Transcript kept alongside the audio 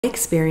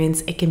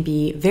experience, it can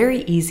be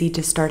very easy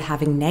to start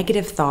having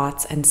negative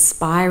thoughts and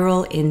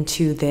spiral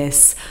into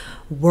this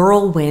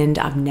whirlwind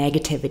of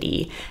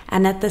negativity.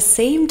 And at the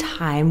same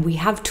time, we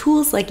have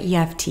tools like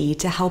EFT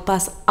to help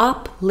us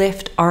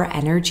uplift our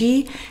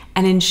energy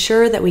and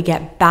ensure that we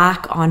get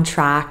back on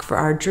track for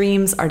our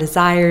dreams, our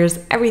desires,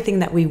 everything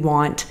that we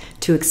want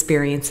to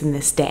experience in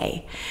this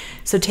day.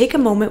 So take a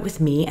moment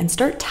with me and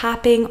start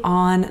tapping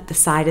on the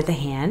side of the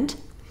hand.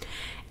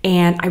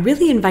 And I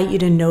really invite you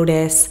to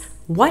notice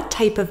what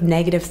type of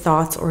negative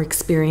thoughts or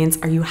experience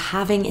are you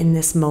having in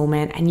this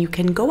moment? And you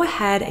can go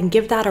ahead and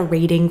give that a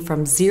rating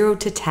from 0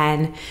 to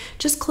 10.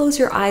 Just close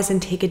your eyes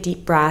and take a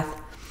deep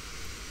breath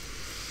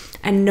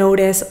and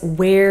notice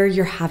where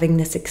you're having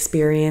this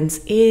experience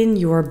in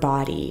your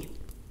body.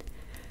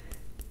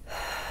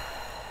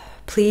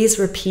 Please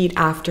repeat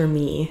after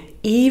me.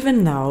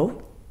 Even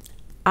though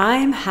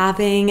I'm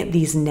having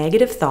these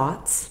negative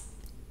thoughts,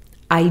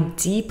 I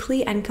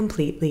deeply and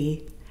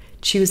completely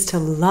choose to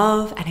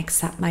love and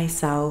accept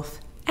myself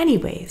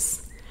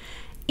anyways.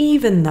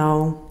 Even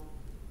though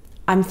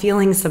I'm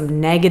feeling some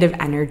negative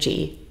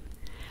energy,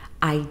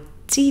 I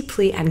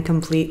deeply and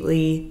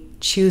completely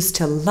choose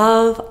to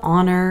love,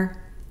 honor,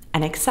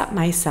 and accept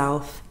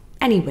myself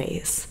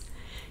anyways.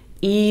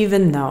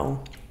 Even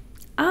though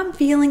I'm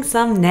feeling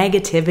some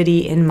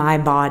negativity in my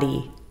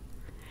body,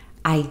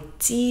 I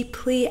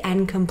deeply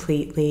and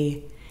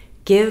completely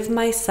give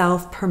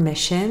myself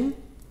permission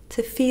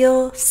to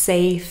feel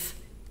safe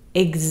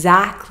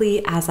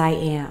exactly as I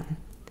am.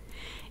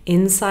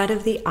 Inside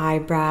of the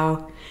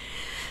eyebrow,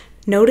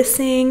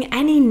 noticing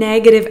any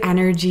negative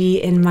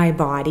energy in my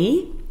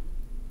body.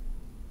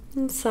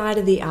 Inside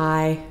of the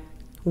eye,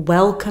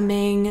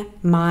 welcoming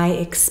my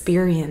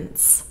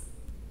experience.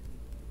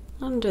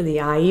 Under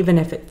the eye, even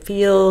if it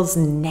feels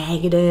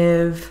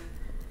negative.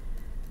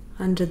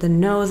 Under the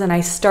nose, and I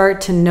start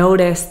to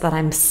notice that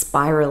I'm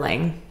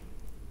spiraling.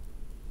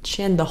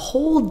 Chin, the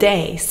whole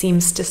day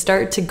seems to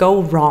start to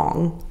go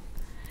wrong.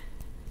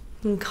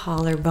 And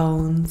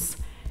collarbones.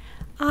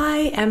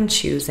 I am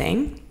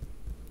choosing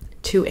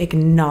to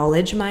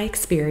acknowledge my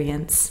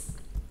experience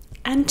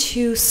and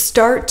to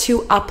start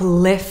to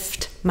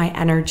uplift my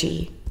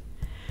energy.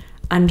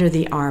 Under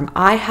the arm,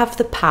 I have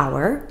the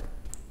power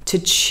to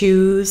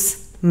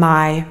choose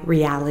my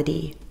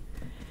reality.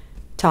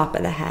 Top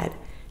of the head.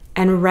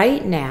 And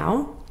right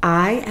now,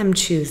 I am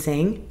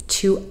choosing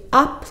to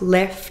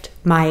uplift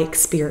my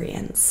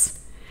experience.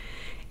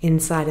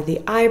 Inside of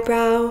the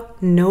eyebrow,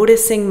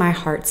 noticing my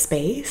heart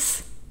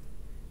space.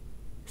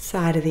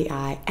 Side of the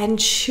eye, and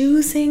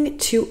choosing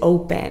to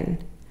open.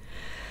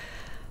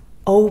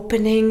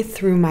 Opening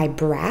through my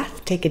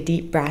breath. Take a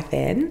deep breath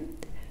in.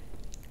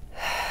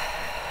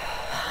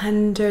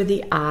 Under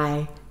the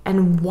eye,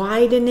 and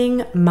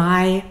widening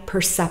my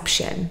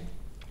perception.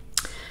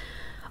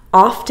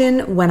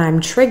 Often when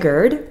I'm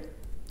triggered,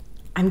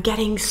 I'm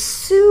getting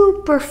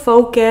super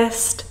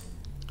focused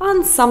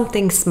on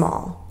something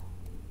small.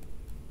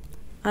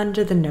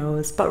 Under the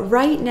nose, but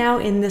right now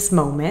in this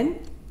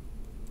moment,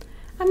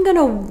 I'm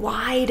gonna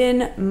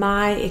widen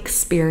my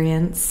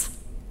experience.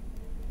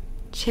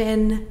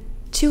 Chin,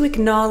 to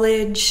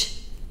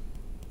acknowledge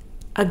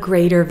a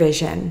greater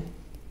vision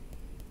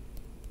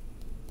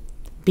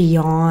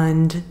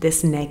beyond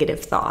this negative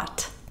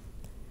thought.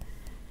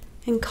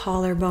 And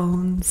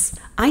collarbones,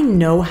 I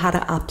know how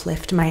to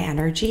uplift my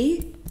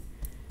energy,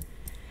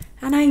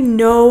 and I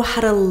know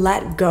how to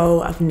let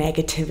go of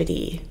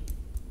negativity.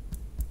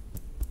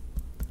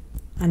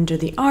 Under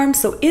the arm.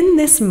 So in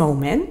this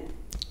moment,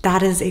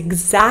 that is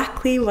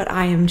exactly what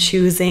I am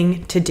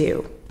choosing to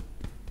do.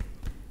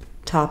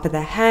 Top of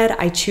the head,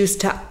 I choose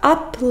to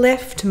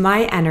uplift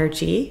my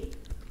energy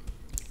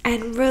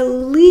and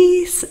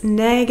release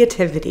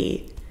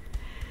negativity.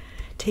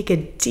 Take a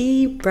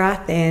deep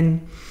breath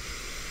in,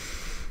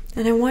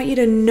 and I want you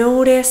to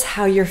notice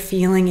how you're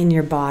feeling in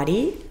your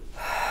body.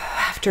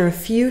 After a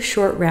few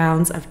short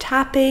rounds of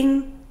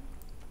tapping,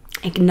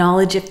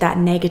 acknowledge if that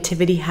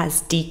negativity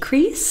has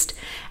decreased,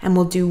 and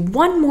we'll do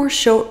one more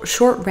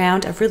short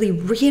round of really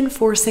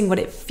reinforcing what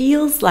it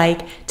feels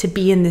like to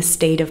be in this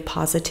state of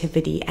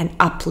positivity and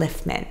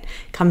upliftment.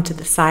 Come to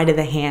the side of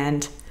the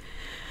hand.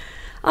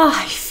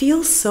 I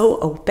feel so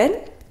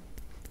open.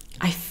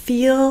 I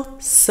feel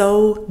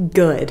so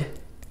good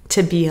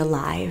to be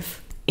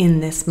alive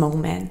in this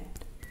moment.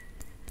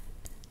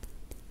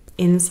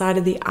 Inside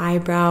of the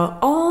eyebrow,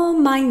 all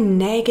my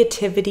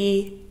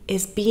negativity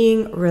is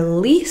being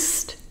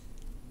released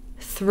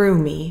through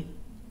me.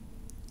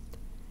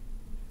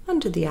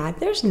 Under the eye,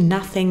 there's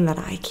nothing that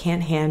I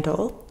can't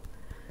handle.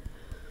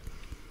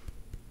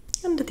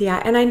 Under the eye,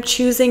 and I'm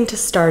choosing to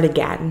start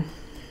again.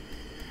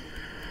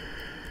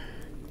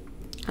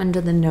 Under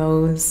the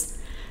nose,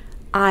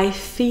 I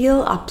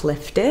feel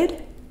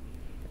uplifted.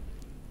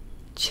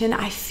 Chin,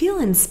 I feel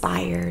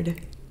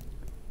inspired.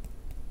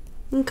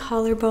 And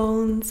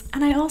collarbones,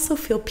 and I also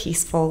feel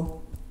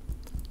peaceful.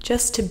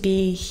 Just to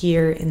be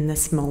here in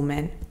this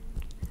moment.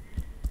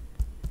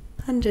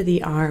 Under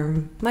the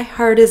arm, my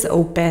heart is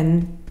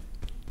open.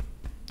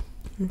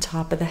 on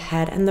top of the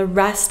head, and the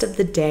rest of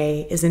the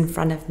day is in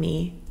front of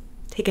me.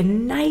 Take a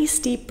nice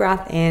deep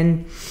breath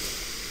in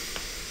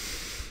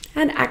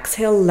and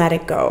exhale, let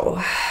it go.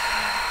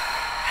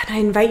 And I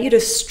invite you to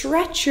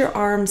stretch your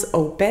arms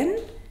open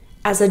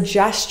as a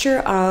gesture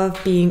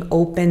of being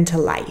open to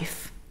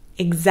life,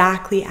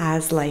 exactly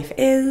as life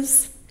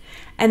is.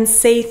 And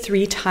say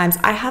 3 times,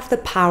 I have the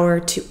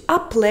power to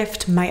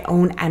uplift my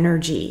own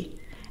energy.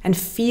 And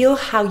feel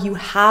how you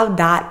have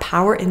that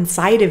power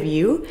inside of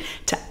you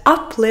to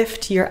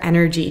uplift your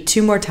energy.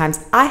 2 more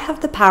times. I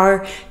have the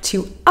power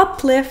to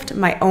uplift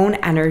my own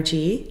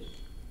energy.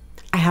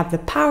 I have the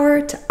power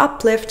to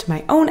uplift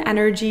my own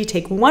energy.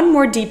 Take 1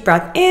 more deep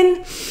breath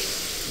in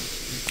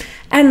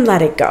and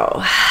let it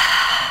go.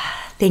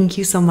 Thank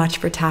you so much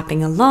for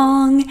tapping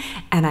along,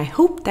 and I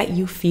hope that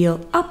you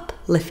feel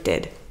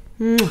uplifted.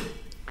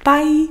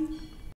 Bye.